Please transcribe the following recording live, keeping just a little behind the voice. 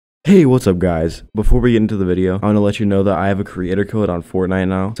Hey, what's up guys? Before we get into the video, I want to let you know that I have a creator code on Fortnite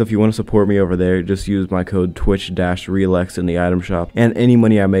now. So if you want to support me over there, just use my code Twitch-Relex in the item shop. And any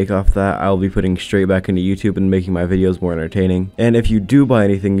money I make off that, I'll be putting straight back into YouTube and making my videos more entertaining. And if you do buy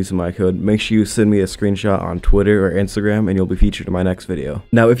anything using my code, make sure you send me a screenshot on Twitter or Instagram and you'll be featured in my next video.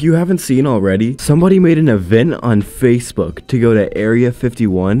 Now, if you haven't seen already, somebody made an event on Facebook to go to Area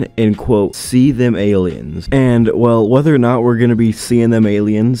 51 and quote, see them aliens. And well, whether or not we're gonna be seeing them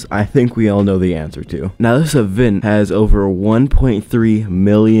aliens, I think we all know the answer to. Now, this event has over 1.3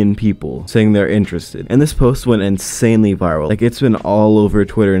 million people saying they're interested, and this post went insanely viral. Like, it's been all over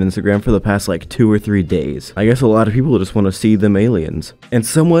Twitter and Instagram for the past like 2 or 3 days. I guess a lot of people just want to see them aliens. And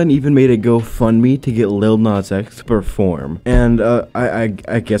someone even made a GoFundMe to get Lil Nas X to perform. And I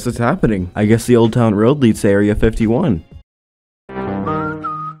guess it's happening. I guess the Old Town Road leads to Area 51.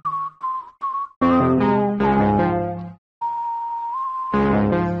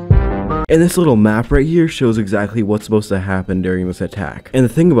 And this little map right here shows exactly what's supposed to happen during this attack. And the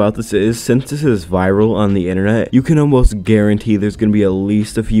thing about this is, since this is viral on the internet, you can almost guarantee there's gonna be at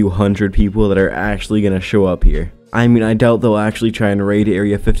least a few hundred people that are actually gonna show up here. I mean, I doubt they'll actually try and raid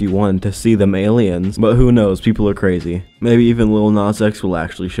Area 51 to see them aliens, but who knows, people are crazy. Maybe even Lil Nas X will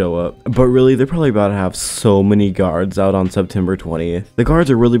actually show up. But really, they're probably about to have so many guards out on September 20th. The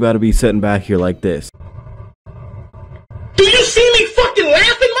guards are really about to be sitting back here like this. Do you see me fucking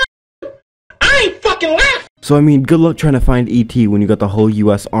laughing, I ain't fucking laughing! So I mean, good luck trying to find ET when you got the whole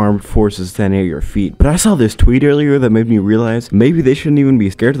US Armed Forces standing at your feet. But I saw this tweet earlier that made me realize maybe they shouldn't even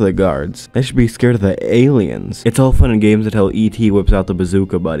be scared of the guards. They should be scared of the aliens. It's all fun and games until ET whips out the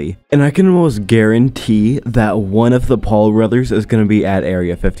bazooka, buddy. And I can almost guarantee that one of the Paul brothers is gonna be at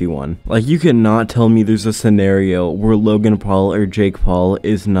Area 51. Like, you cannot tell me there's a scenario where Logan Paul or Jake Paul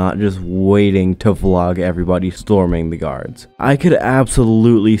is not just waiting to vlog everybody storming the guards. I could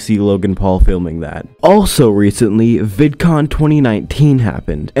absolutely see Logan Paul filming that. Also, recently, VidCon 2019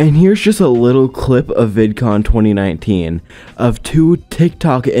 happened, and here's just a little clip of VidCon 2019 of 2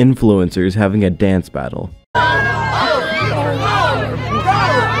 TikTok influencers having a dance battle.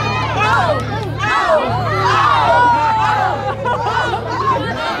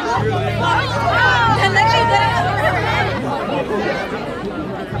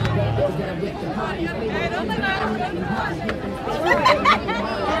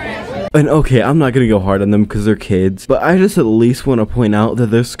 And okay, I'm not gonna go hard on them because they're kids, but I just at least want to point out that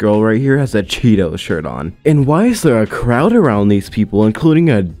this girl right here has a Cheetos shirt on. And why is there a crowd around these people, including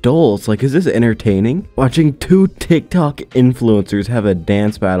adults? Like, is this entertaining? Watching 2 TikTok influencers have a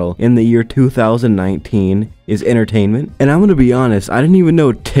dance battle in the year 2019 is entertainment. And I'm gonna be honest, I didn't even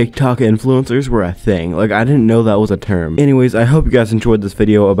know TikTok influencers were a thing. Like, I didn't know that was a term. Anyways, I hope you guys enjoyed this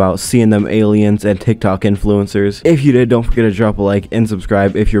video about seeing them aliens and TikTok influencers. If you did, don't forget to drop a like and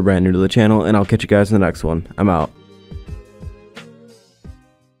subscribe if you're brand new to the channel, and I'll catch you guys in the next one. I'm out.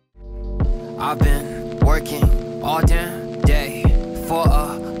 I've been working all damn day for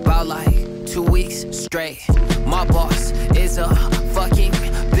about like 2 weeks straight. My boss is a fucking